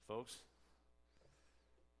folks.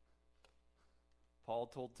 Paul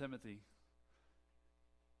told Timothy,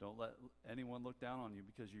 don't let anyone look down on you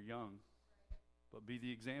because you're young, but be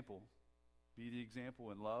the example. Be the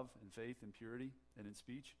example in love and faith and purity and in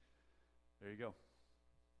speech. There you go.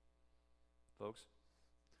 Folks,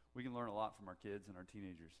 we can learn a lot from our kids and our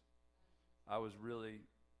teenagers. I was really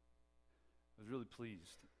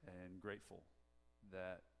pleased and grateful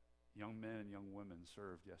that young men and young women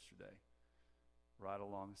served yesterday right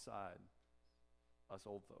alongside us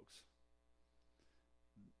old folks.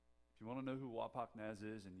 If you want to know who wapaknaz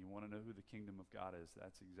is and you want to know who the kingdom of God is,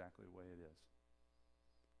 that's exactly the way it is.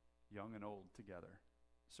 Young and old together,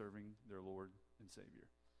 serving their Lord and Savior.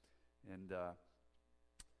 And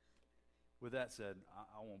with that said,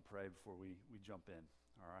 I won't pray before we jump in,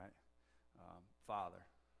 all right? Father,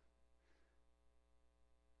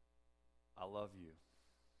 I love you.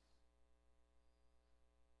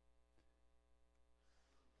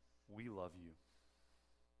 We love you.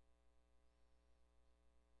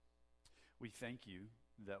 We thank you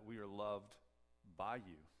that we are loved by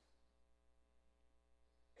you.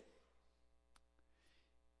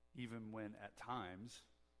 Even when at times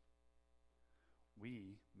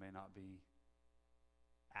we may not be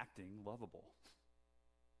acting lovable.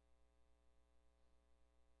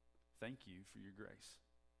 Thank you for your grace.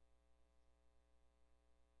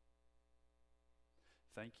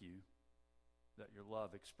 Thank you that your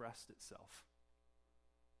love expressed itself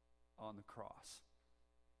on the cross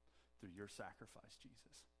through your sacrifice,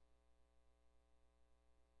 Jesus.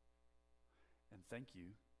 And thank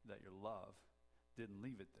you that your love didn't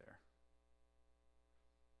leave it there,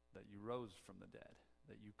 that you rose from the dead,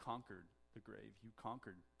 that you conquered the grave, you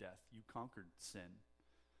conquered death, you conquered sin,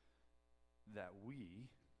 that we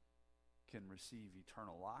can receive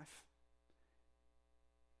eternal life,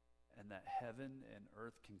 and that heaven and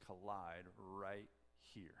earth can collide right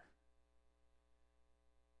here.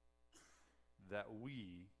 That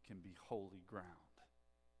we can be holy ground.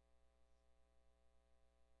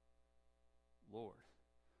 Lord,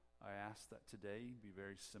 I ask that today be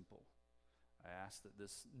very simple. I ask that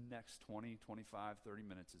this next 20, 25, 30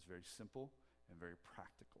 minutes is very simple and very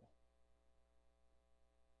practical.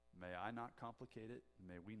 May I not complicate it,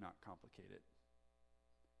 may we not complicate it.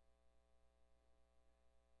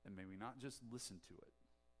 And may we not just listen to it,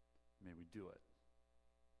 may we do it.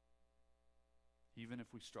 Even if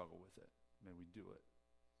we struggle with it, may we do it.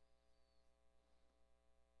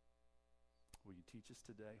 Will you teach us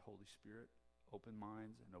today, Holy Spirit? Open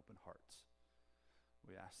minds and open hearts.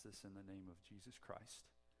 We ask this in the name of Jesus Christ.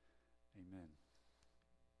 Amen.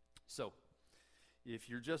 So, if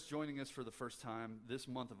you're just joining us for the first time, this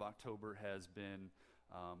month of October has been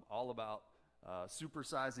all about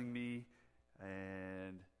supersizing me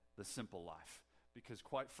and the simple life. Because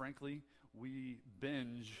quite frankly, we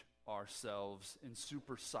binge ourselves in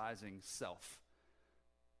supersizing self.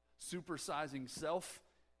 Supersizing self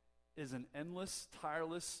is an endless,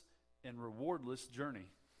 tireless, and rewardless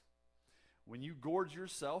journey. When you gorge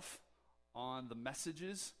yourself on the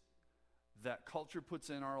messages that culture puts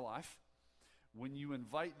in our life, when you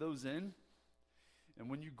invite those in, and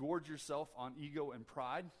when you gorge yourself on ego and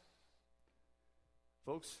pride,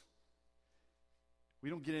 folks, we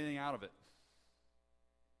don't get anything out of it.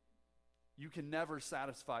 You can never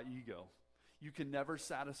satisfy ego. You can never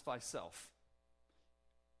satisfy self.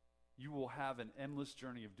 You will have an endless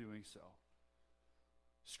journey of doing so.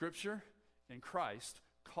 Scripture and Christ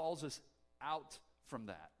calls us out from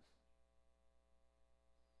that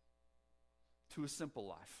to a simple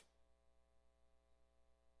life.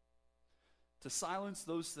 To silence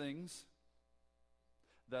those things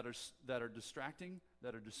that are distracting,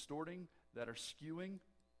 that are distorting, that are skewing,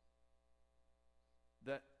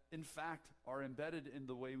 that in fact are embedded in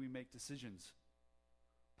the way we make decisions.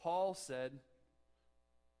 Paul said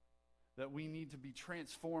that we need to be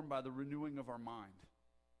transformed by the renewing of our mind.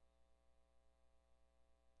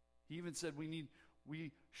 He even said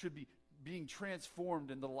we should be being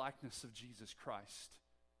transformed in the likeness of Jesus Christ.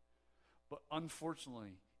 But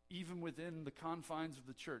unfortunately, even within the confines of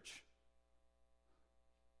the church,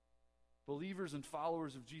 believers and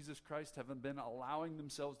followers of Jesus Christ have been allowing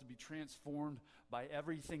themselves to be transformed by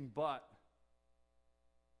everything but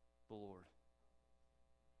the Lord.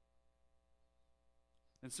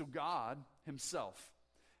 And so God himself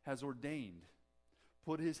has ordained,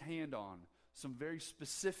 put his hand on some very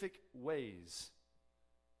specific ways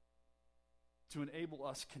to enable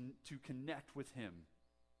us to connect with him,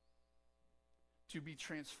 to be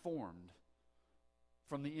transformed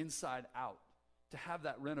from the inside out, to have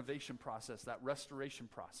that renovation process, that restoration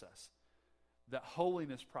process, that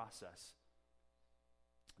holiness process.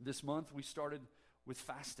 This month we started with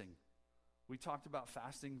fasting. We talked about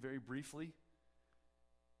fasting very briefly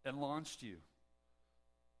and launched you.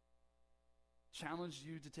 Challenged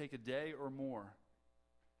you to take a day or more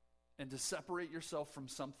and to separate yourself from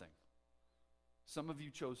something. Some of you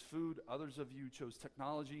chose food, others of you chose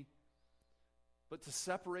technology, but to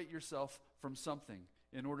separate yourself from something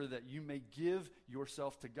in order that you may give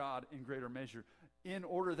yourself to God in greater measure, in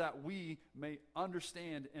order that we may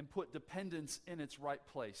understand and put dependence in its right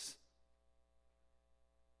place,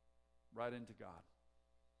 right into God.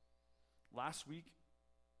 Last week,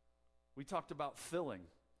 we talked about filling.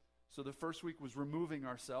 So the first week was removing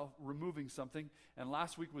something, and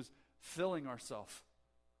last week was filling ourselves.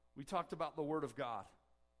 We talked about the Word of God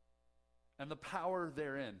and the power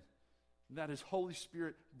therein. And that is Holy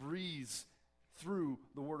Spirit breathes through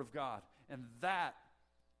the Word of God. And that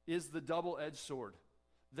is the double-edged sword.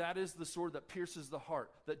 That is the sword that pierces the heart,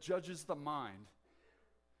 that judges the mind,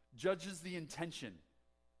 judges the intention.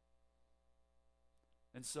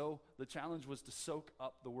 And so the challenge was to soak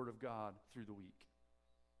up the Word of God through the week.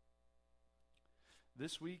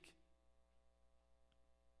 This week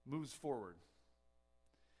moves forward.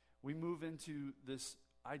 We move into this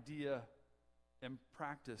idea and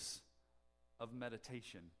practice of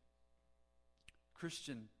meditation,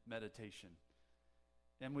 Christian meditation.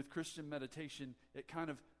 And with Christian meditation, it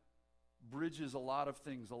kind of bridges a lot of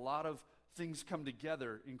things. A lot of things come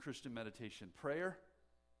together in Christian meditation. Prayer,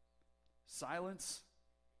 silence,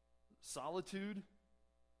 solitude,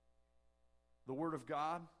 the Word of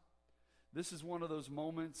God. This is one of those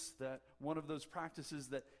moments, one of those practices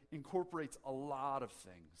that incorporates a lot of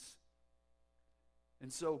things.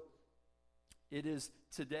 And so it is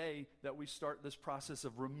today that we start this process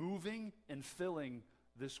of removing and filling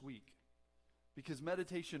this week. Because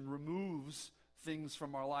meditation removes things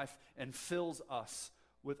from our life and fills us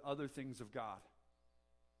with other things of God.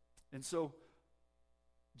 And so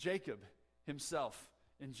Jacob himself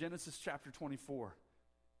in Genesis chapter 24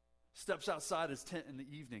 steps outside his tent in the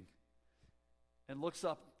evening and looks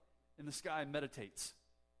up in the sky and meditates.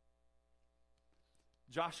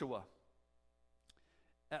 Joshua,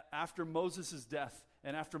 after Moses' death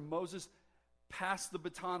and after Moses passed the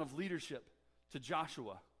baton of leadership to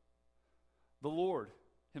Joshua, the Lord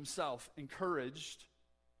himself encouraged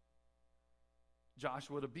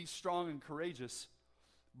Joshua to be strong and courageous,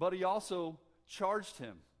 but he also charged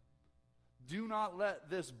him, do not let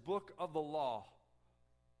this book of the law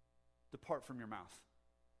depart from your mouth.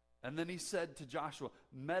 And then he said to Joshua,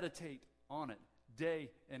 meditate on it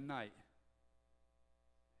day and night.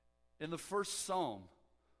 In the first Psalm,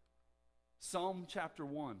 Psalm chapter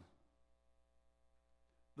 1,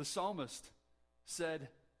 the psalmist said,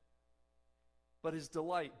 but his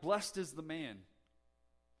delight, blessed is the man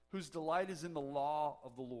whose delight is in the law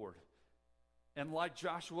of the Lord. And like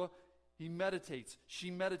Joshua, she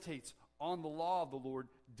meditates on the law of the Lord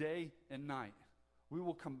day and night. We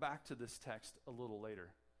will come back to this text a little later.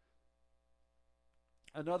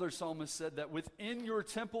 Another psalmist said that within your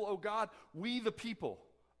temple, O God, we the people,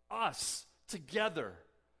 us, together,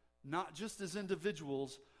 not just as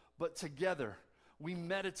individuals, but together, we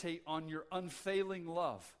meditate on your unfailing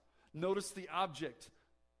love. Notice the object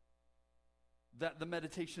that the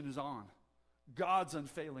meditation is on, God's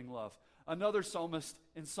unfailing love. Another psalmist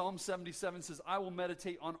in Psalm 77 says, I will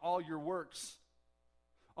meditate on all your works,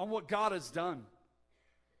 on what God has done.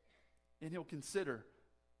 And he'll consider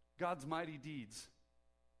God's mighty deeds.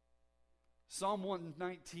 Psalm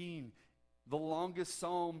 119, the longest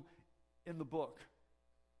psalm in the book,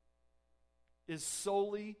 is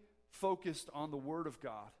solely focused on the Word of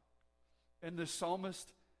God. And the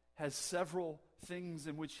psalmist has several things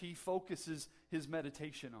in which he focuses his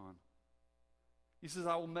meditation on. He says,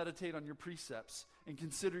 I will meditate on your precepts and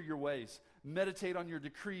consider your ways. Meditate on your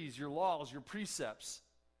decrees, your laws, your precepts.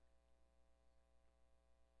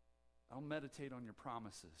 I'll meditate on your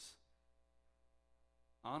promises.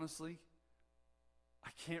 Honestly, I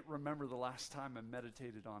can't remember the last time I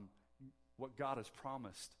meditated on what God has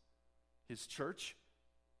promised His church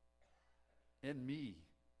and me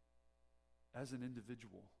as an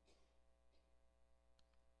individual.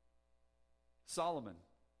 Solomon,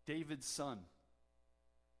 David's son,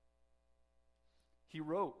 he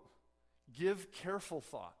wrote, give careful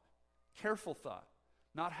thought,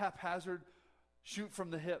 not haphazard, shoot from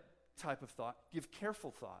the hip type of thought. Give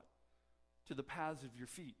careful thought to the paths of your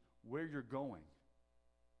feet, where you're going.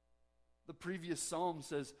 The previous psalm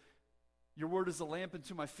says, your word is a lamp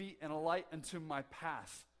unto my feet and a light unto my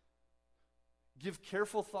path. Give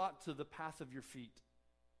careful thought to the path of your feet.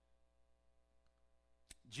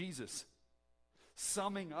 Jesus,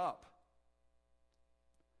 summing up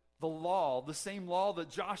The law, the same law that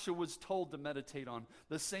Joshua was told to meditate on,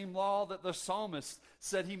 the same law that the psalmist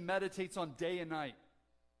said he meditates on day and night,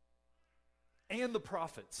 and the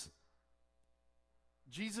prophets.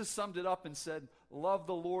 Jesus summed it up and said, love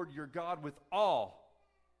the Lord your God with all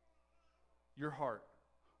your heart,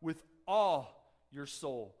 with all your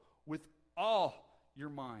soul, with all your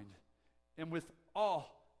mind, and with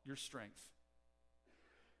all your strength.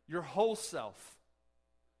 Your whole self,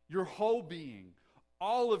 your whole being,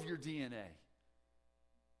 all of your DNA.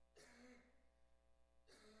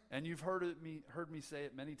 And you've heard me say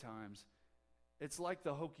it many times. It's like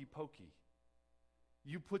the hokey pokey.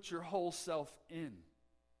 You put your whole self in.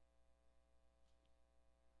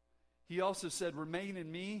 He also said, remain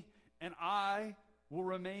in me, and I will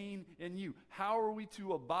remain in you. How are we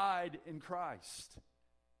to abide in Christ?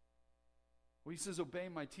 Well, he says, obey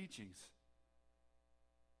my teachings.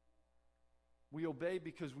 We obey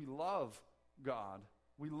because we love God.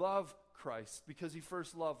 We love Christ because he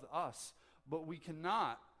first loved us. But we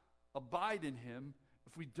cannot abide in him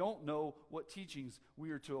if we don't know what teachings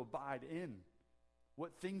we are to abide in,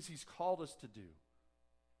 what things he's called us to do.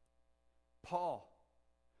 Paul,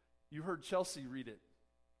 you heard Chelsea read it.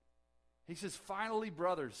 He says, finally,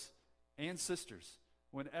 brothers and sisters,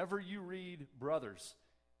 whenever you read brothers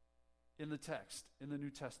in the text, in the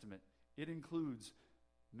New Testament, it includes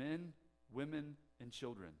men, women, and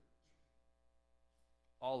children.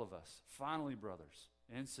 All of us. Finally, brothers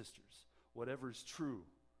and sisters, whatever is true,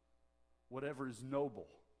 whatever is noble,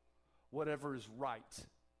 whatever is right,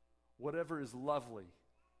 whatever is lovely,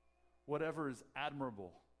 whatever is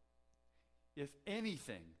admirable, if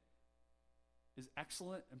anything is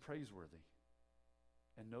excellent and praiseworthy.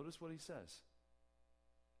 And notice what he says.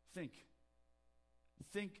 Think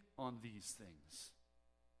on these things.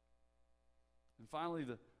 And finally,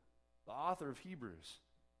 the author of Hebrews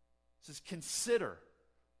says, consider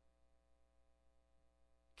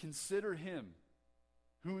him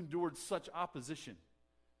who endured such opposition.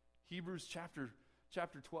 Hebrews chapter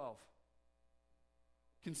 12.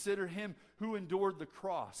 Consider him who endured the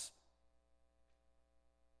cross.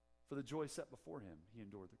 For the joy set before him, he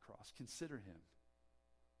endured the cross. Consider him.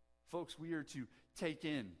 Folks, we are to take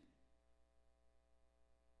in.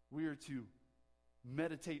 We are to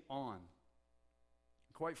meditate on.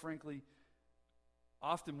 Quite frankly,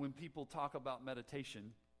 often when people talk about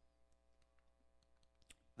meditation,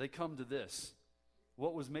 they come to this.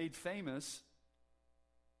 What was made famous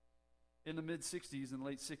in the mid-'60s and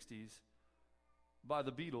late '60s by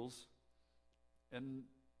the Beatles and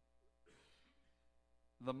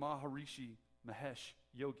the Maharishi Mahesh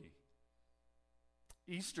Yogi.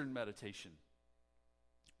 Eastern meditation,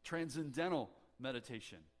 transcendental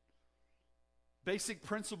meditation. Basic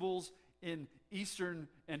principles in Eastern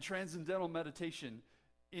and transcendental meditation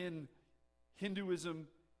in Hinduism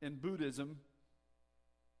and Buddhism,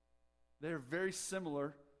 they're very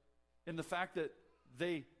similar in the fact that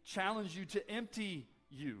they challenge you to empty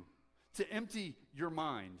your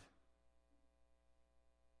mind.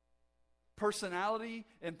 Personality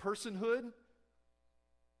and personhood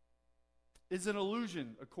is an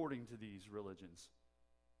illusion according to these religions.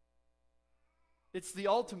 It's the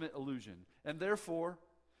ultimate illusion, and therefore,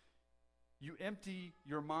 you empty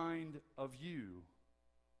your mind of you.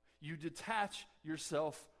 You detach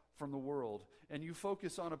yourself from the world, and you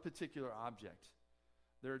focus on a particular object.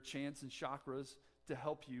 There are chants and chakras to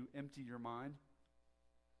help you empty your mind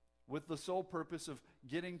with the sole purpose of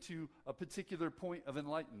getting to a particular point of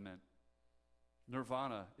enlightenment.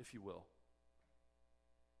 Nirvana, if you will.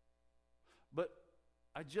 But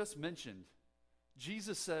I just mentioned,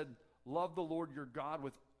 Jesus said, love the Lord your God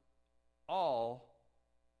with all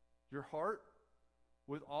your heart,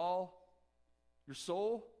 with all your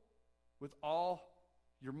soul, with all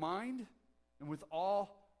your mind, and with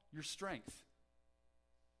all your strength.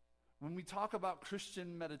 When we talk about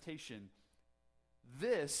Christian meditation,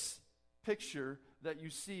 this picture that you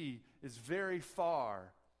see is very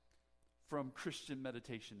far from Christian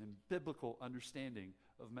meditation and biblical understanding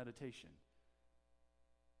of meditation.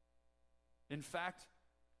 In fact,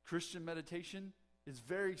 Christian meditation is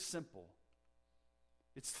very simple.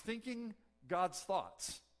 It's thinking God's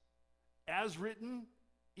thoughts as written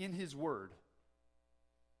in his word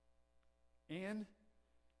and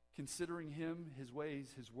considering him, his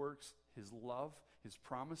ways, his works, his love, his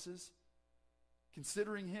promises.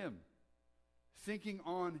 Considering him, thinking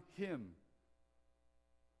on him.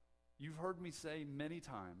 You've heard me say many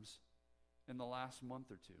times in the last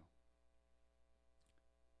month or two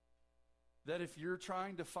that if you're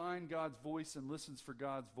trying to find God's voice and listens for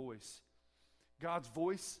God's voice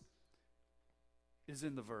is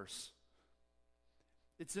in the verse.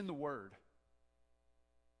 It's in the word.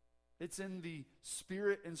 It's in the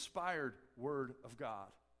Spirit-inspired Word of God.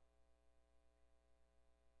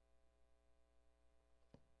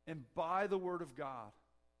 And by the Word of God,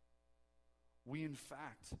 we in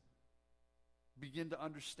fact begin to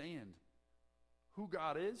understand who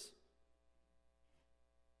God is,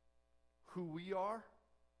 who we are,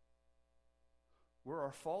 where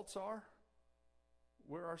our faults are,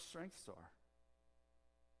 where our strengths are.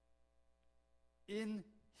 In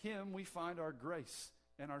Him we find our grace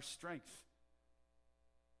and our strength.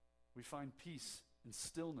 We find peace and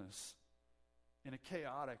stillness in a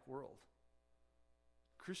chaotic world.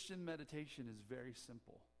 Christian meditation is very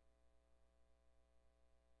simple.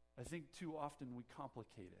 I think too often we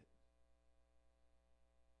complicate it.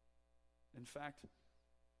 In fact,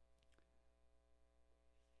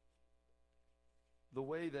 the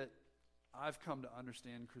way that I've come to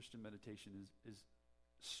understand Christian meditation is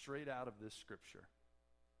straight out of this scripture.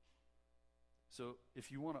 So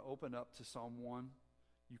if you want to open up to Psalm 1,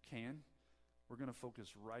 you can. We're going to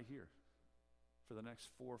focus right here for the next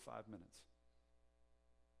 4 or 5 minutes.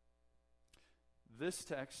 This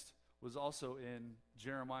text was also in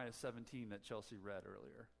Jeremiah 17 that Chelsea read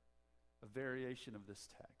earlier, a variation of this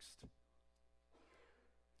text.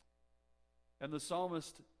 And the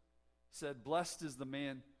psalmist said, "Blessed is the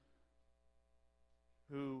man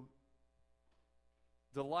who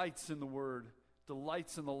delights in the word,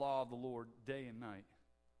 delights in the law of the Lord day and night."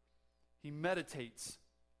 He meditates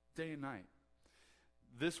day and night.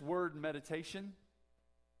 This word meditation,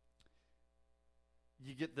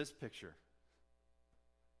 you get this picture.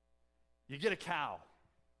 You get a cow.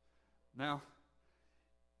 Now,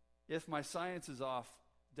 if my science is off,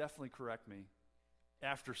 definitely correct me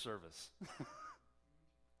after service.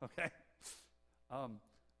 Okay?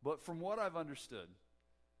 But from what I've understood,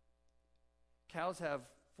 cows have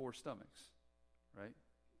 4 stomachs, right?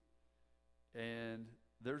 And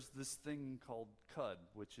there's this thing called cud,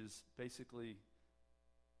 which is basically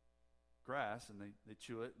grass, and they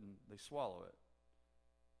chew it and they swallow it.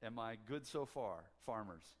 Am I good so far,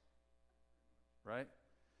 farmers? Right?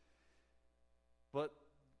 But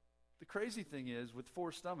the crazy thing is, with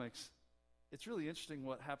 4 stomachs, it's really interesting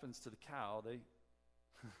what happens to the cow. They,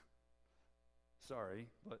 sorry,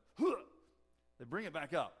 but they bring it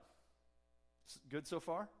back up. Good so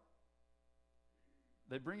far?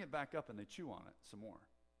 They bring it back up and they chew on it some more.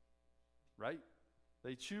 Right?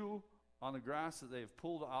 They chew on the grass that they have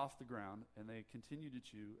pulled off the ground, and they continue to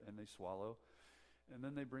chew and they swallow, and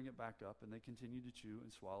then they bring it back up and they continue to chew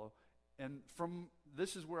and swallow. And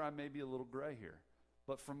this is where I may be a little gray here,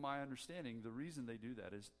 but from my understanding, the reason they do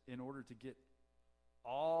that is in order to get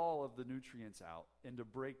all of the nutrients out and to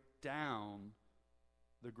break down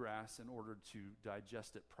the grass in order to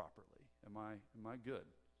digest it properly. Am I good?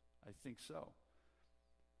 I think so.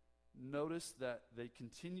 Notice that they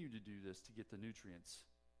continue to do this to get the nutrients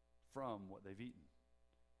from what they've eaten.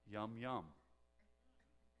 Yum, yum.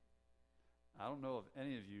 I don't know of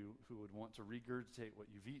any of you who would want to regurgitate what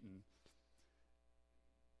you've eaten.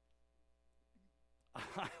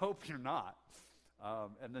 I hope you're not.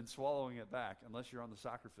 And then swallowing it back, unless you're on the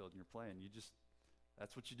soccer field and you're playing.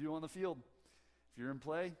 That's what you do on the field. If you're in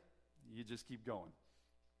play, you just keep going.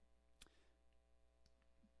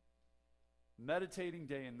 Meditating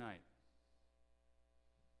day and night.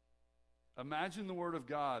 Imagine the Word of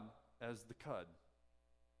God as the cud.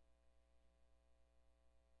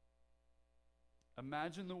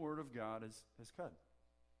 Imagine the Word of God as cud.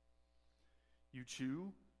 You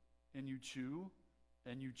chew, and you chew,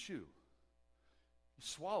 and you chew. You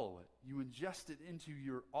swallow it. You ingest it into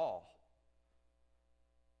your all.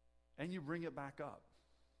 And you bring it back up.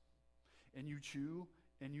 And you chew,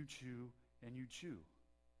 and you chew, and you chew.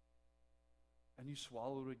 And you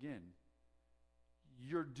swallow it again.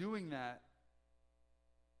 You're doing that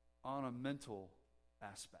on a mental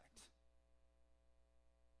aspect.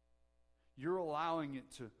 You're allowing it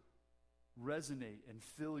to resonate and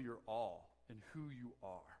fill your all in who you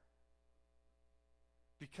are.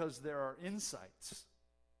 Because there are insights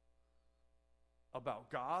about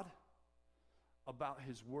God, about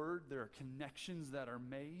His Word. There are connections that are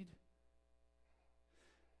made.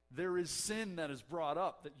 There is sin that is brought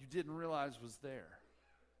up that you didn't realize was there.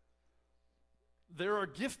 There are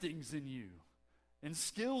giftings in you, and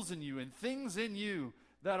skills in you, and things in you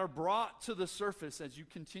that are brought to the surface as you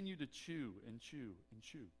continue to chew and chew and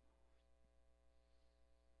chew.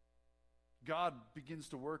 God begins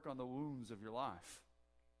to work on the wounds of your life.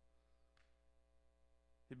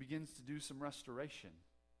 He begins to do some restoration.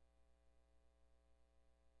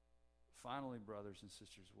 Finally, brothers and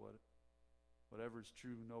sisters, whatever is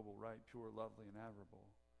true, noble, right, pure, lovely, and admirable,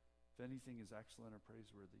 if anything is excellent or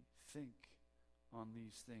praiseworthy, think on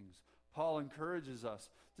these things. Paul encourages us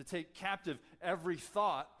to take captive every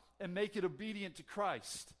thought and make it obedient to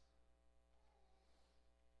Christ.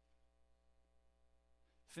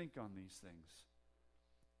 Think on these things.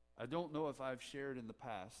 I don't know if I've shared in the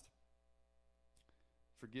past.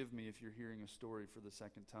 Forgive me if you're hearing a story for the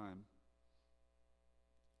second time.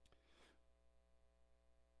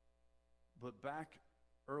 But back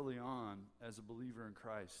early on, as a believer in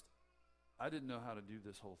Christ, I didn't know how to do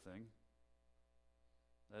this whole thing.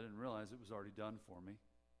 I didn't realize it was already done for me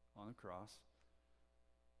on the cross.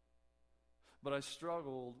 But I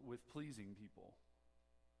struggled with pleasing people.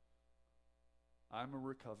 I'm a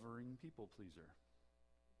recovering people pleaser.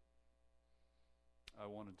 I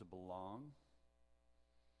wanted to belong.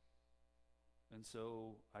 And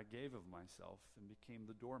so I gave of myself and became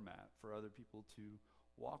the doormat for other people to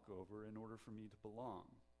walk over in order for me to belong.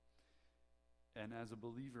 And as a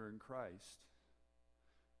believer in Christ,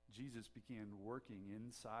 Jesus began working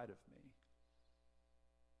inside of me.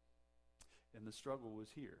 And the struggle was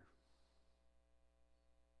here.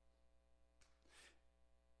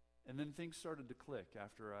 And then things started to click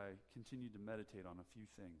after I continued to meditate on a few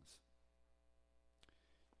things.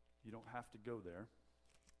 You don't have to go there.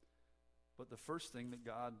 But the first thing that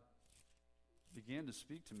God began to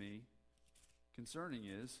speak to me concerning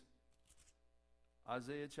is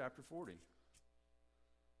Isaiah chapter 40.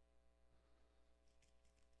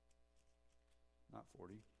 Not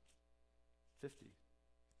 40, 50,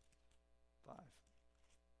 5,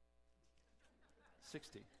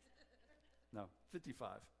 60. No, 55.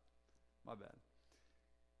 My bad.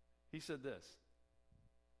 He said this: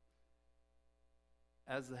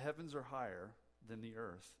 as the heavens are higher than the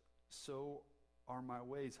earth, so are my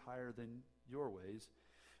ways higher than your ways,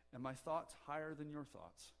 and my thoughts higher than your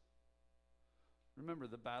thoughts. Remember,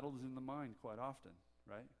 the battle is in the mind quite often,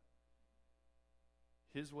 right?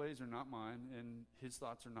 His ways are not mine, and his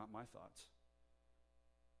thoughts are not my thoughts.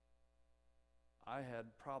 I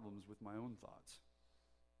had problems with my own thoughts.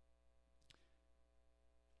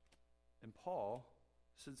 And Paul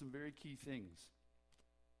said some very key things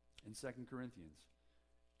in 2 Corinthians.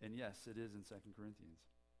 And yes, it is in 2 Corinthians.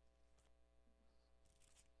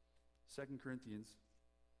 2 Corinthians,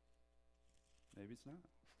 maybe it's not.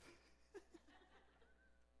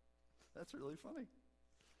 That's really funny.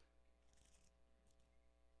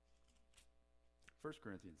 1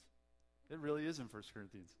 Corinthians. It really is in 1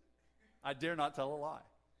 Corinthians. I dare not tell a lie.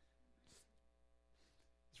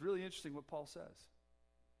 It's really interesting what Paul says.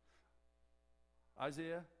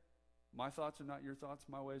 Isaiah, my thoughts are not your thoughts,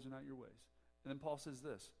 my ways are not your ways. And then Paul says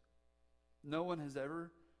this: no one has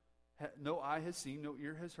ever, no eye has seen, no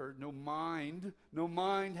ear has heard, no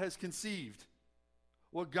mind has conceived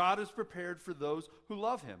what God has prepared for those who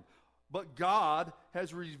love him. But God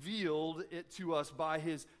has revealed it to us by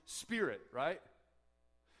his Spirit, right?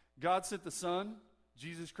 God sent the Son,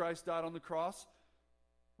 Jesus Christ died on the cross,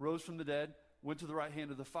 rose from the dead, went to the right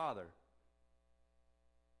hand of the Father.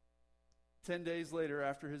 10 days later,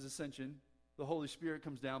 after his ascension, the Holy Spirit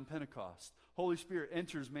comes down, Pentecost. Holy Spirit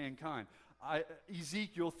enters mankind.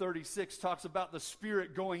 Ezekiel 36 talks about the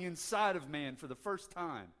Spirit going inside of man for the first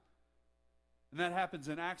time. And that happens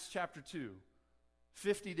in Acts chapter 2,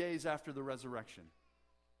 50 days after the resurrection.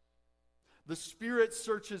 The Spirit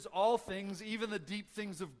searches all things, even the deep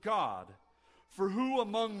things of God. For who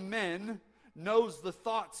among men knows the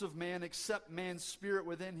thoughts of man except man's spirit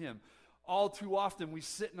within him? All too often we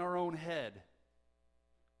sit in our own head.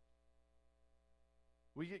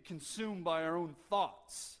 We get consumed by our own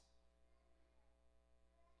thoughts.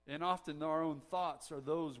 And often our own thoughts are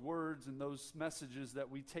those words and those messages that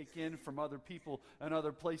we take in from other people and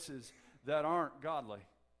other places that aren't godly.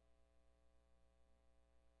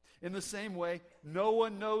 In the same way, no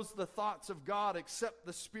one knows the thoughts of God except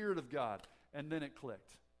the Spirit of God. And then it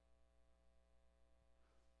clicked.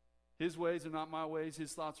 His ways are not my ways.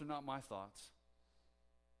 His thoughts are not my thoughts.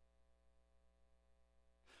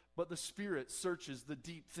 But the Spirit searches the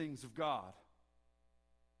deep things of God.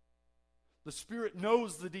 The Spirit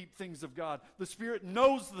knows the deep things of God. The Spirit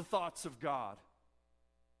knows the thoughts of God.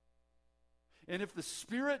 And if the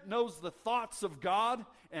Spirit knows the thoughts of God,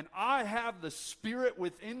 and I have the Spirit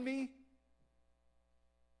within me,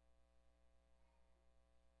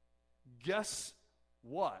 guess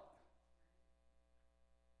what?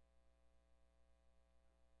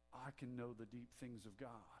 I can know the deep things of God.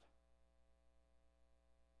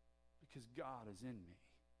 Because God is in me.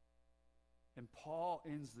 And Paul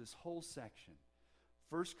ends this whole section,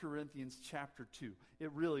 1 Corinthians chapter 2.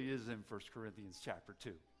 It really is in 1 Corinthians chapter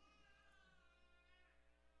 2.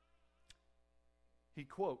 He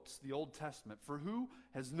quotes the Old Testament. For who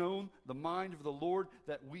has known the mind of the Lord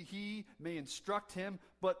that he may instruct him?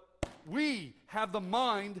 But we have the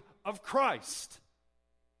mind of Christ.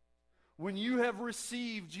 When you have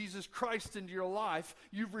received Jesus Christ into your life,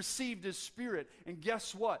 you've received His Spirit. And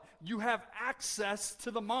guess what? You have access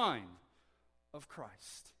to the mind of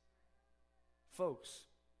Christ. Folks,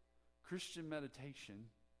 Christian meditation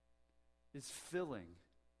is filling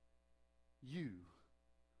you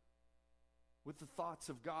with the thoughts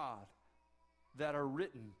of God that are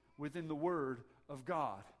written within the Word of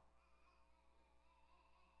God.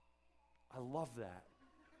 I love that.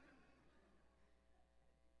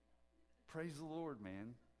 Praise the Lord,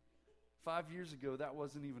 man. 5 years ago, that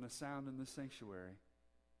wasn't even a sound in the sanctuary.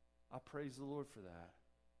 I praise the Lord for that.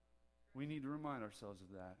 We need to remind ourselves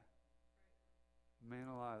of that. Man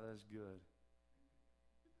alive, that's good.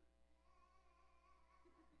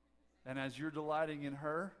 And as you're delighting in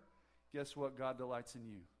her, guess what? God delights in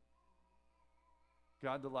you.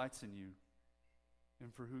 God delights in you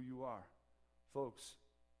and for who you are. Folks,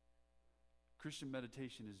 Christian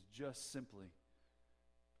meditation is just simply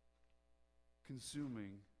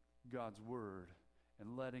consuming God's Word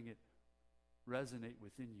and letting it resonate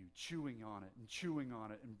within you, chewing on it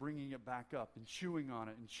and bringing it back up and chewing on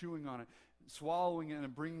it, swallowing it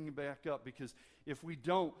and bringing it back up, because if we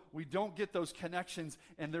don't get those connections,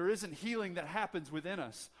 and there isn't healing that happens within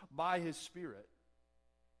us by His Spirit.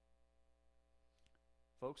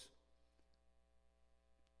 Folks,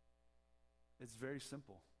 it's very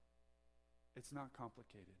simple. It's not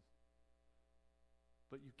complicated.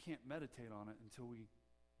 But you can't meditate on it until we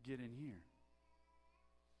get in here.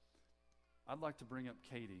 I'd like to bring up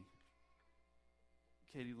Katie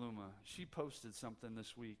Luma. She posted something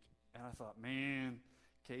this week, and I thought, man,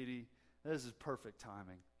 Katie, this is perfect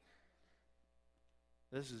timing.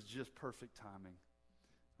 This is just perfect timing.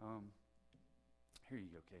 Here you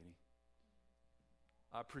go, Katie.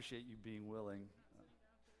 I appreciate you being willing.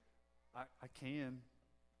 I can.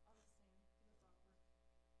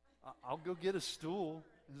 I'll go get a stool.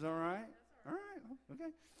 Is that all right? All right.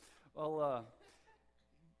 Okay. Well,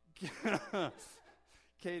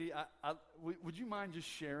 Katie, would you mind just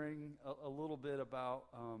sharing a little bit about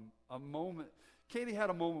a moment? Katie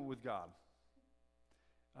had a moment with God.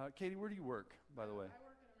 Katie, where do you work, by the way? I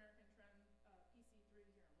work at American Trim, PC3 here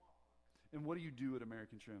in Wapak. And what do you do at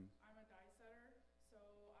American Trim? I'm a die setter, so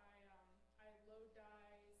I load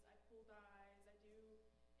dies, I pull dies, I do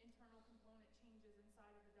internal component changes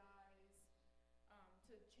inside of the dies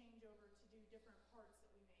to change over to do different parts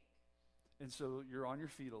that we make. And so you're on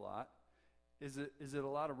your feet a lot. Is it a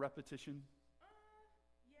lot of repetition?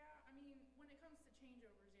 Yeah, I mean, when it comes to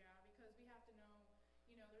changeovers, yeah, because we have to know,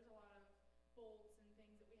 there's a lot of bolts and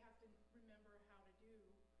things that we have to remember how to do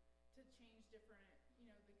to change different,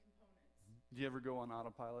 the components. Do you ever go on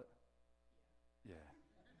autopilot? Yeah.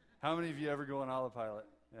 How many of you ever go on autopilot?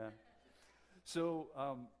 Yeah. So,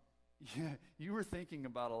 you were thinking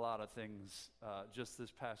about a lot of things just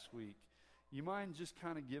this past week. You mind just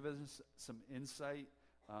kind of give us some insight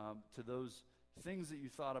to those things that you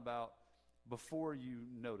thought about before you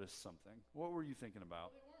noticed something? What were you thinking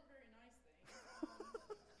about? Well, they weren't very nice things.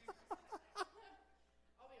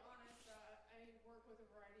 I'll be honest, I work with a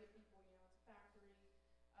variety of people, it's a factory.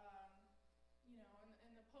 And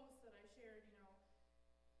the posts that I shared,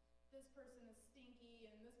 this person is stinky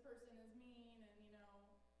and this person is mean and,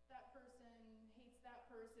 that person hates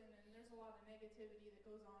that person, and there's a lot of negativity that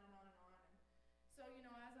goes on and on and on. And so,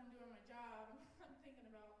 as I'm doing my job, I'm thinking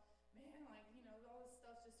about, man, all this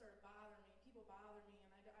stuff just started bothering me. People bother me,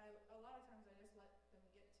 and I a lot of times I just let them get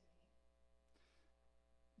to me.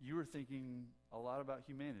 You were thinking a lot about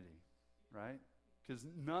humanity, right? Because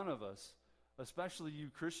none of us, especially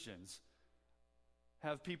you Christians,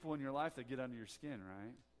 have people in your life that get under your skin,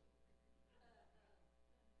 right?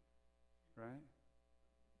 Right?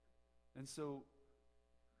 And so,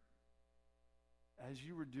 as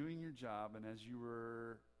you were doing your job and as you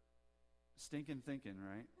were stinking thinking,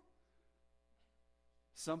 right?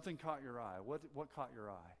 Something caught your eye. What caught your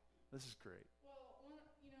eye? This is great. Well,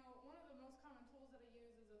 one of the most common tools that I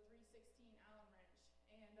use is a 316 Allen wrench.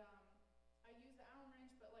 And I use the Allen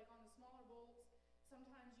wrench, but like on the smaller bolts,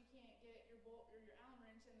 sometimes you can't get your bolt or your Allen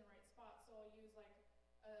wrench in the right spot. So I'll use like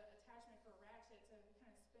a attachment for a ratchet to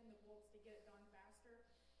kind of spin the bolts to get it done faster.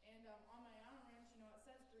 And on my Allen wrench, it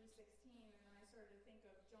says 316, and then I started to think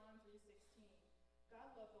of John 3:16.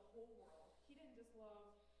 God loved the whole world. He didn't just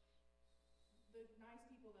love the nice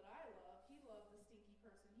people that I love. He loved the stinky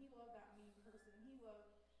person. He loved that mean person. He loved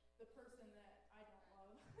the person that I don't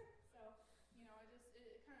love. So,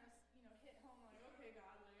 it kind of, hit home like, okay,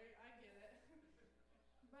 God, like, I get it.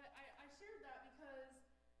 But I shared that because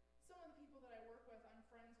some of the people that I work with, I'm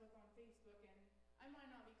friends with on Facebook, and I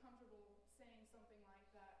might not be comfortable saying something like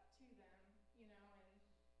that to them, and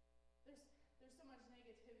there's so much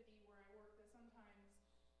negativity where I work that sometimes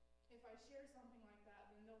if I share something like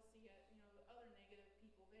that, then they'll see it, the other negative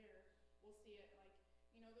people there will see it like,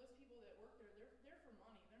 those people that work there, they're for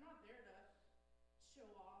money. They're not there to show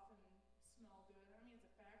off and smell good. I mean, it's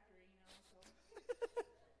a factory, so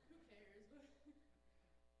who cares?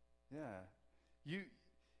 Yeah.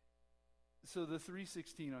 So the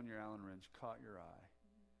 316 on your Allen wrench caught your eye.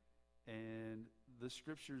 And the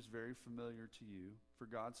scripture is very familiar to you. For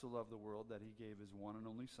God so loved the world that he gave his one and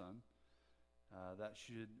only Son, that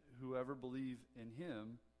should whoever believe in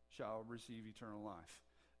him shall receive eternal life.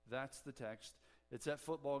 That's the text. It's at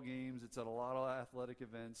football games. It's at a lot of athletic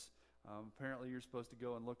events. Apparently you're supposed to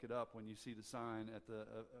go and look it up when you see the sign at the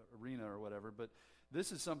arena or whatever. But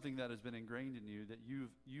this is something that has been ingrained in you, that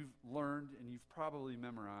you've learned and you've probably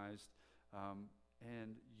memorized.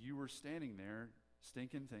 And you were standing there,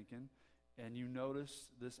 stinking thinking, and you noticed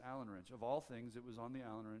this Allen wrench. Of all things, it was on the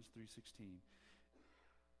Allen wrench 316.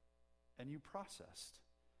 And you processed.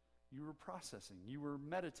 You were processing. You were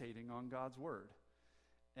meditating on God's word.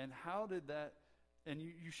 And how did that, and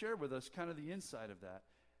you shared with us kind of the inside of that.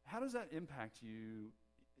 How does that impact you?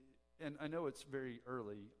 And I know it's very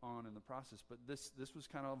early on in the process, but this was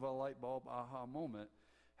kind of a light bulb aha moment.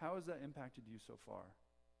 How has that impacted you so far?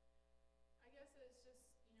 I guess it's just,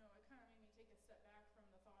 it kind of made me take a step back from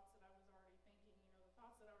the thoughts that I was already thinking. The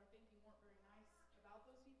thoughts that I was thinking weren't very nice about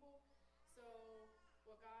those people. So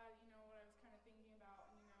what God, what I was kind of thinking about,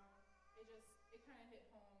 it kind of hit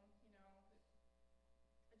home,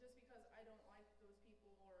 just because I don't like those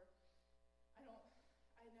people, or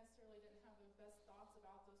I necessarily didn't have the best thoughts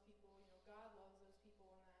about those people. God loves those people,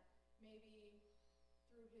 and that maybe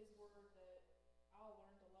through his word that I'll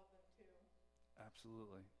learn to love them too.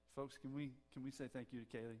 Absolutely. Folks, can we say thank you to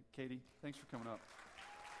Kaylee? Katie, thanks for coming up.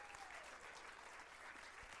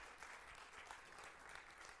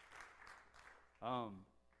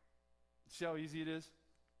 See how easy it is?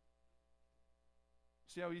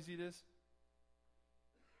 See how easy it is?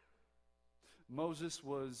 Moses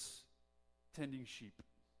was tending sheep.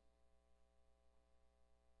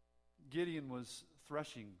 Gideon was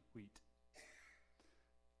threshing wheat.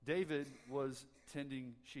 David was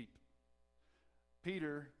tending sheep.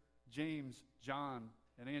 Peter, James, John,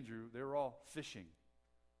 and Andrew, they were all fishing.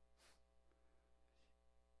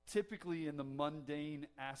 Typically in the mundane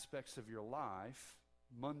aspects of your life,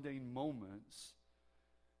 mundane moments,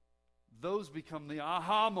 those become the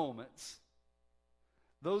aha moments.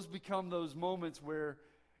 Those become those moments where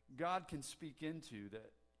God can speak into,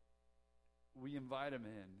 that we invite him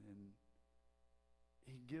in, and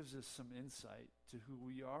he gives us some insight to who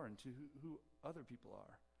we are and to who other people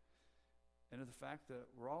are. And to the fact that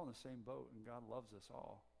we're all in the same boat and God loves us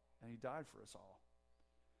all and he died for us all.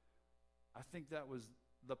 I think that was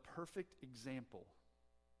the perfect example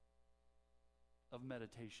of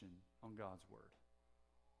meditation on God's word.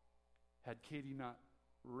 Had Katie not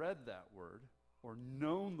read that word or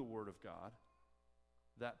known the word of God,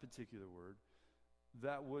 that particular word,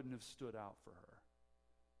 that wouldn't have stood out for her.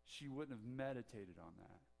 She wouldn't have meditated on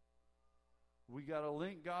that. We got to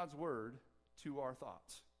link God's word to our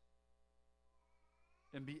thoughts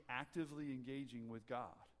and be actively engaging with God.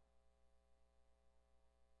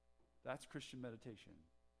 That's Christian meditation.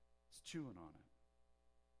 It's chewing on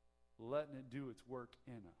it, letting it do its work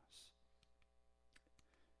in us.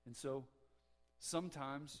 And so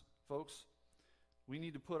sometimes, folks, we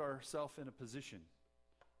need to put ourselves in a position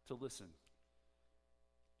to listen.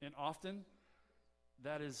 And often,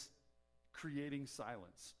 that is creating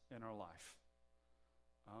silence in our life.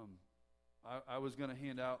 I was going to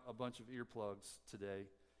hand out a bunch of earplugs today,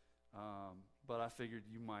 but I figured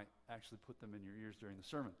you might actually put them in your ears during the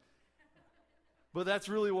sermon. But that's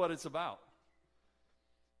really what it's about.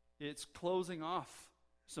 It's closing off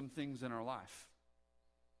some things in our life.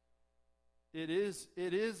 It is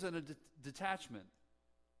a detachment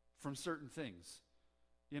from certain things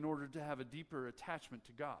in order to have a deeper attachment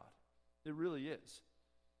to God. It really is.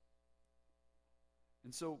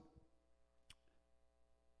 And so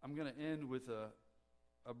I'm going to end with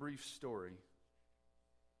a brief story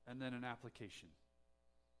and then an application.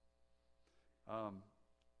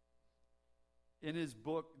 In his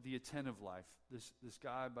book, The Attentive Life, this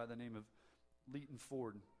guy by the name of Leighton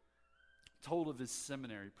Ford told of his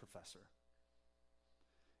seminary professor.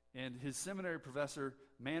 And his seminary professor,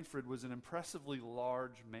 Manfred, was an impressively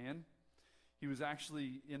large man. He was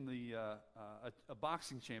actually in a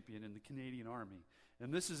boxing champion in the Canadian Army.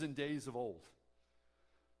 And this is in days of old.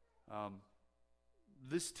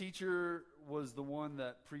 This teacher was the one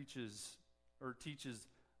that preaches or teaches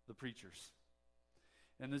the preachers.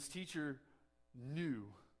 And this teacher knew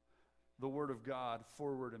the Word of God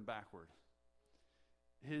forward and backward.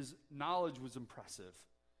 His knowledge was impressive,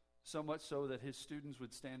 so much so that his students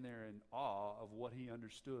would stand there in awe of what he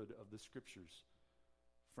understood of the Scriptures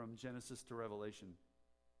from Genesis to Revelation.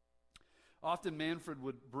 Often Manfred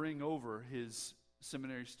would bring over his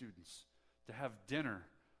seminary students to have dinner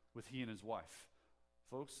with he and his wife.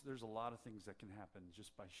 Folks, there's a lot of things that can happen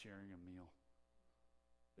just by sharing a meal.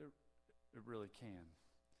 It really can.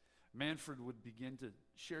 Manfred would begin to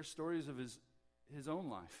share stories of his own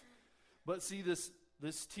life. But see,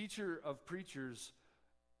 this teacher of preachers,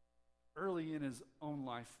 early in his own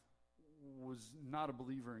life, was not a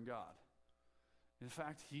believer in God. In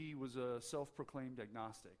fact, he was a self-proclaimed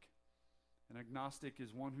agnostic. An agnostic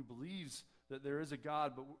is one who believes that there is a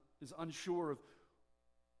God, but is unsure of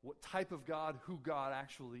what type of God, who God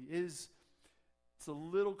actually is. It's a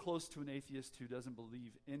little close to an atheist who doesn't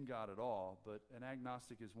believe in God at all, but an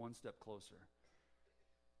agnostic is one step closer.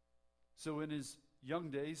 So in his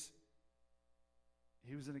young days,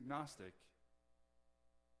 he was an agnostic,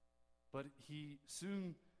 but he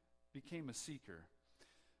soon became a seeker.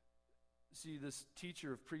 See, this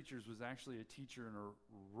teacher of preachers was actually a teacher in a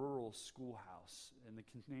rural schoolhouse in the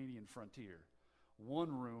Canadian frontier.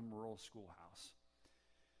 One-room rural schoolhouse.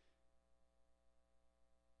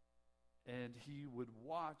 And he would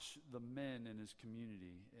watch the men in his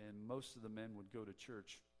community, and most of the men would go to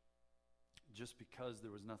church just because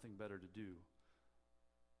there was nothing better to do.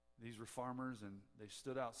 These were farmers, and they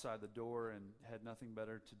stood outside the door and had nothing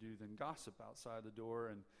better to do than gossip outside the door,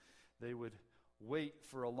 and they would wait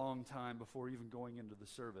for a long time before even going into the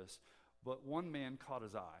service. But one man caught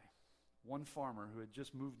his eye. One farmer who had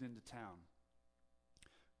just moved into town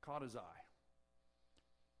caught his eye.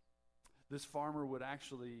 This farmer would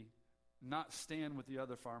actually not stand with the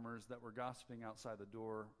other farmers that were gossiping outside the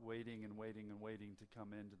door, waiting and waiting and waiting to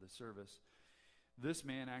come into the service. This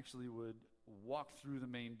man actually would walk through the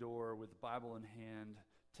main door with the Bible in hand,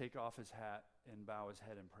 take off his hat, and bow his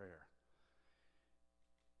head in prayer.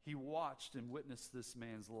 He watched and witnessed this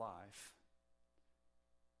man's life.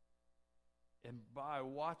 And by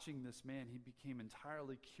watching this man, he became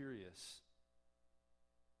entirely curious.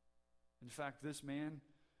 In fact, this man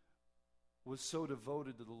was so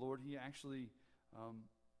devoted to the Lord, he actually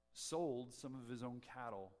sold some of his own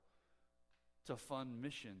cattle to fund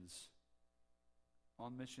missions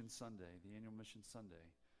on Mission Sunday, the annual Mission Sunday.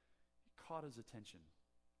 He caught his attention,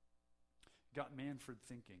 got Manfred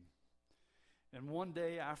thinking. And one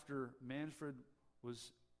day after Manfred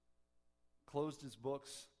was closed his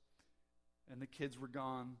books and the kids were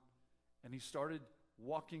gone, and he started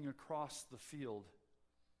walking across the field,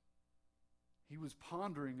 he was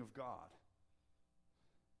pondering of God.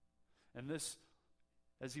 And this,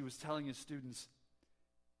 as he was telling his students,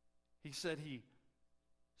 he said he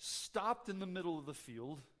stopped in the middle of the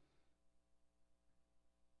field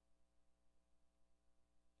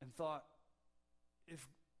and thought, if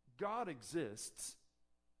God exists,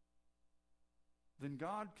 then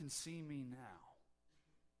God can see me now.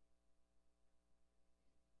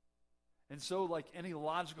 And so, like any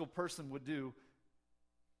logical person would do,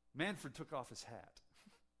 Manfred took off his hat.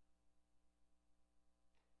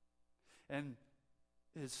 And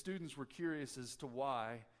his students were curious as to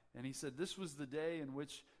why. And he said this was the day in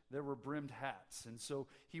which there were brimmed hats. And so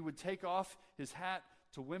he would take off his hat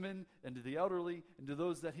to women and to the elderly and to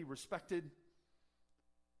those that he respected.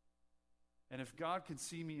 And if God can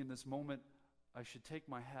see me in this moment, I should take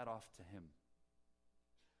my hat off to him.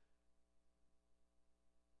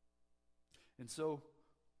 And so,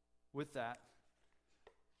 with that,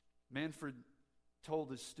 Manfred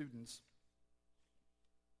told his students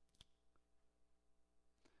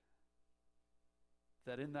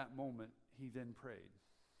that in that moment, he then prayed,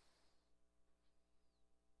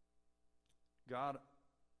 God,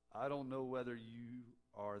 I don't know whether you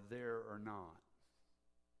are there or not.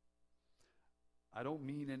 I don't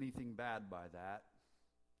mean anything bad by that.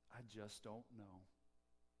 I just don't know.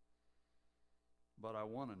 But I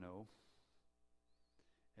want to know,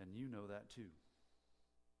 and you know that too.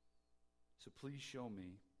 So please show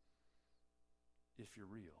me if you're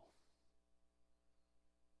real.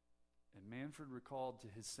 And Manfred recalled to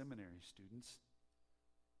his seminary students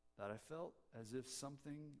that I felt as if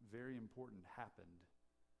something very important happened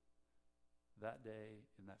that day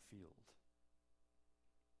in that field.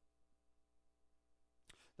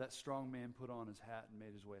 That strong man put on his hat and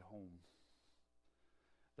made his way home.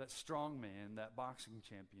 That strong man, that boxing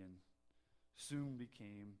champion, soon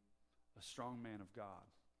became a strong man of God.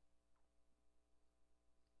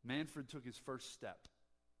 Manfred took his first step.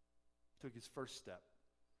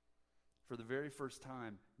 For the very first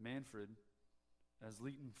time, Manfred, as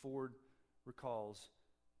Leighton Ford recalls,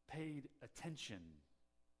 paid attention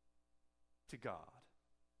to God.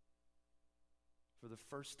 For the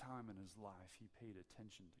first time in his life, he paid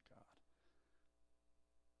attention to God.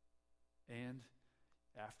 And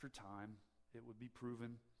after time, it would be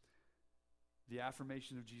proven the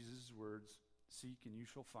affirmation of Jesus' words, seek and you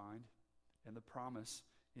shall find, and the promise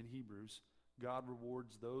in Hebrews, God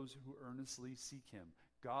rewards those who earnestly seek him.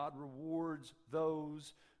 God rewards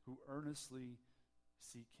those who earnestly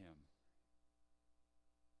seek him.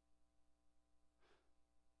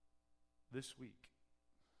 This week,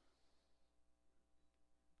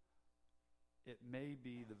 it may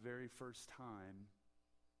be the very first time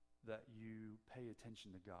that you pay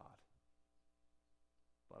attention to God.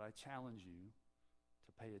 But I challenge you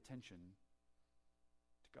to pay attention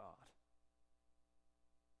to God.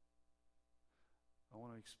 I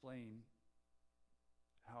want to explain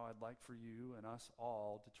how I'd like for you and us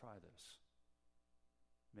all to try this,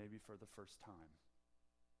 maybe for the first time.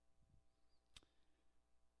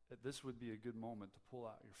 That this would be a good moment to pull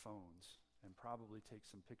out your phones and probably take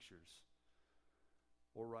some pictures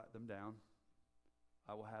or write them down.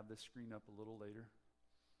 I will have this screen up a little later.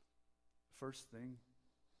 First thing,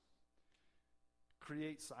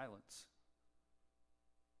 create silence.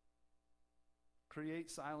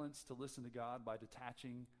 Create silence to listen to God by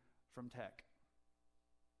detaching from tech.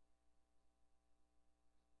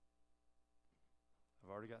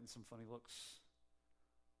 I've already gotten some funny looks.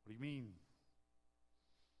 What do you mean?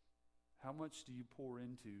 How much do you pour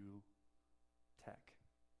into tech?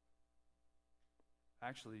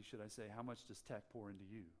 Actually, should I say, how much does tech pour into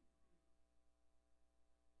you?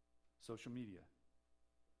 Social media,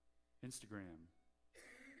 Instagram,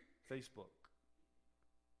 Facebook,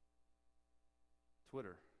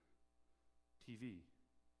 Twitter, TV.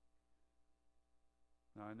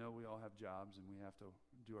 Now, I know we all have jobs and we have to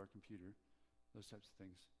do our computer, those types of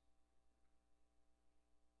things.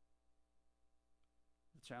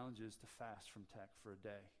 The challenge is to fast from tech for a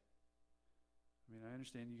day. I mean, I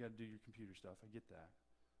understand you got to do your computer stuff. I get that.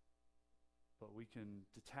 But we can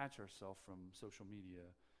detach ourselves from social media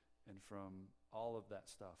and from all of that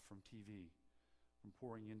stuff, from TV, from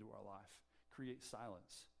pouring into our life. Create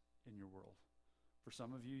silence in your world. For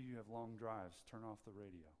some of you, you have long drives. Turn off the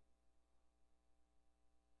radio.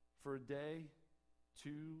 For a day,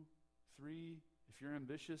 2, 3, if you're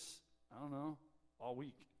ambitious, I don't know, all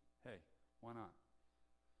week. Hey, why not?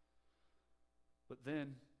 But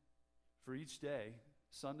then, for each day,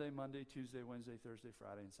 Sunday, Monday, Tuesday, Wednesday, Thursday,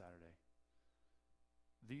 Friday, and Saturday,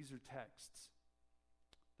 these are texts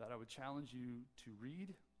that I would challenge you to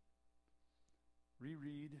read,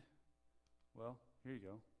 reread. Well, here you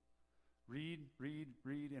go. Read,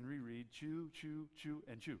 and reread. Chew,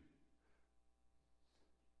 and chew.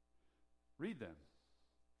 Read them.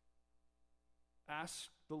 Ask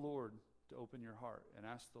the Lord to open your heart and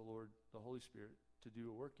ask the Lord, the Holy Spirit, to do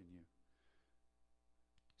a work in you.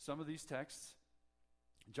 Some of these texts,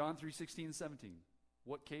 John 3:16 and 17,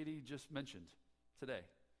 what Katie just mentioned today.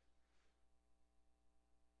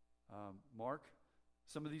 Mark,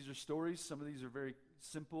 some of these are stories, some of these are very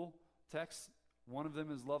simple texts. One of them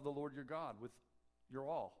is love the Lord your God with your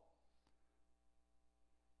all.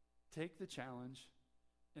 Take the challenge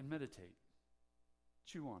and meditate.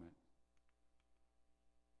 Chew on it.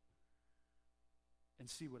 And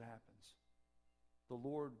see what happens. The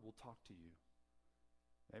Lord will talk to you.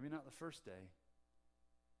 Maybe not the first day,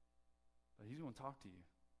 but he's going to talk to you.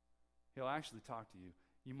 He'll actually talk to you.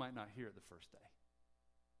 You might not hear it the first day.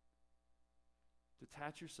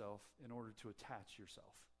 Detach yourself in order to attach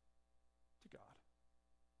yourself to God.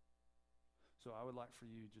 So I would like for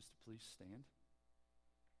you just to please stand.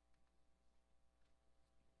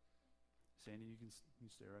 Sandy, you can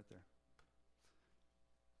stay right there.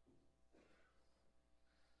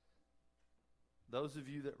 Those of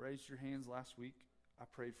you that raised your hands last week, I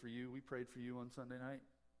prayed for you. We prayed for you on Sunday night.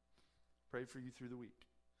 Prayed for you through the week.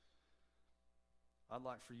 I'd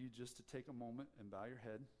like for you just to take a moment and bow your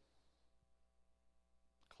head.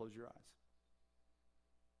 Close your eyes.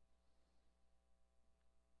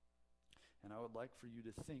 And I would like for you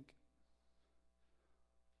to think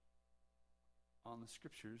on the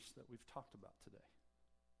scriptures that we've talked about today.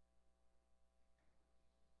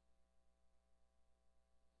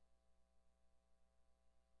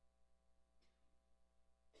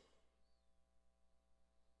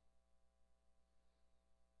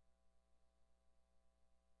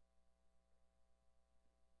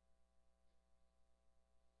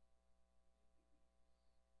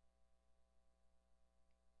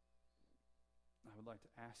 I would like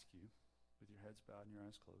to ask you, with your heads bowed and your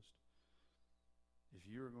eyes closed, if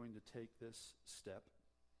you are going to take this step,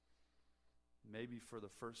 maybe for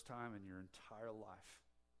the first time in your entire life,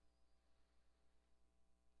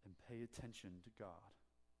 and pay attention to God,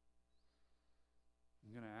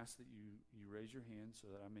 I'm going to ask that you raise your hand so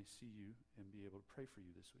that I may see you and be able to pray for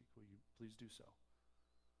you this week. Will you please do so?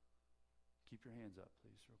 Keep your hands up,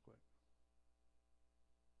 please, real quick.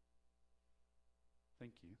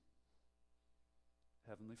 Thank you.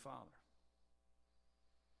 Heavenly Father,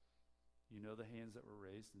 you know the hands that were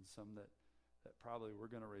raised and some that probably were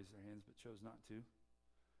going to raise their hands but chose not to.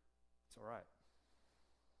 It's all right.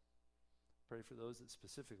 Pray for those that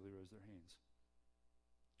specifically rose their hands.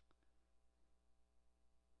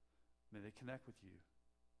 May they connect with you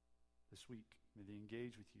this week. May they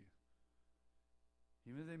engage with you.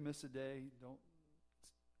 Even if they miss a day,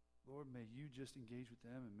 Lord, may you just engage with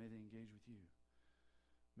them and may they engage with you.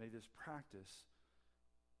 May this practice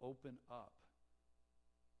open up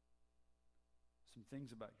some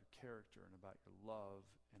things about your character and about your love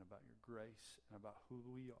and about your grace and about who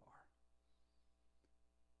we are.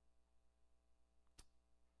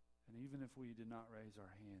 And even if we did not raise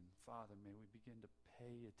our hand, Father, may we begin to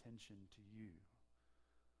pay attention to you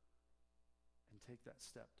and take that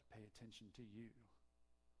step to pay attention to you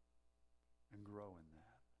and grow in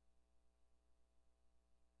that.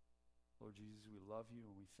 Lord Jesus, we love you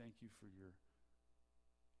and we thank you for your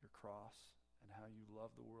cross and how you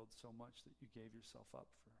love the world so much that you gave yourself up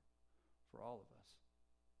for all of us.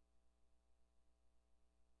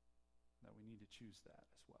 That we need to choose that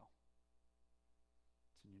as well.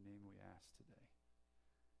 It's in your name we ask today.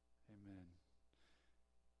 Amen.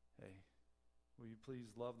 Hey, will you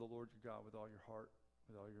please love the Lord your God with all your heart,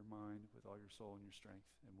 with all your mind, with all your soul and your strength?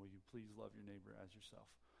 And will you please love your neighbor as yourself?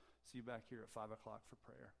 See you back here at 5 o'clock for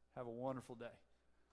prayer. Have a wonderful day.